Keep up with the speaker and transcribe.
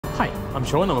Hi, I'm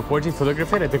Sean. I'm a portrait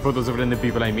photographer. I take photos of random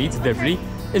people I meet. They're free.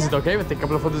 Is it okay if I take a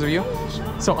couple of photos of you? Yeah,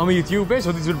 sure. So I'm a YouTuber,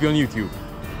 so this will be on YouTube.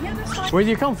 Yeah, that's fine. Where do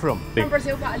you come from? From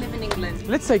Brazil, but I live in England.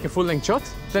 Let's take a full-length shot,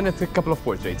 then I take a couple of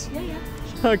portraits. Yeah,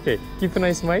 yeah. Okay, keep a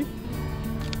nice smile.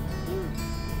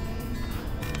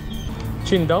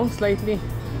 Chin down slightly.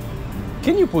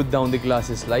 Can you put down the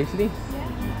glasses slightly?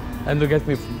 Yeah. And look at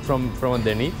me from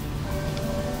underneath.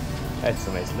 That's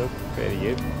a nice look. Very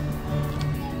good.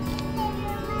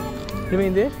 You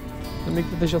mean there? Let me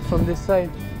put the shot from this side.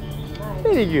 Nice.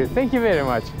 Very good. Thank you very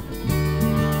much.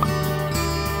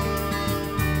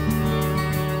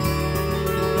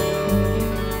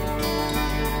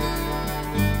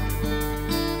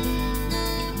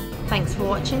 Thanks for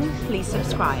watching. Please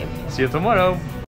subscribe. See you tomorrow.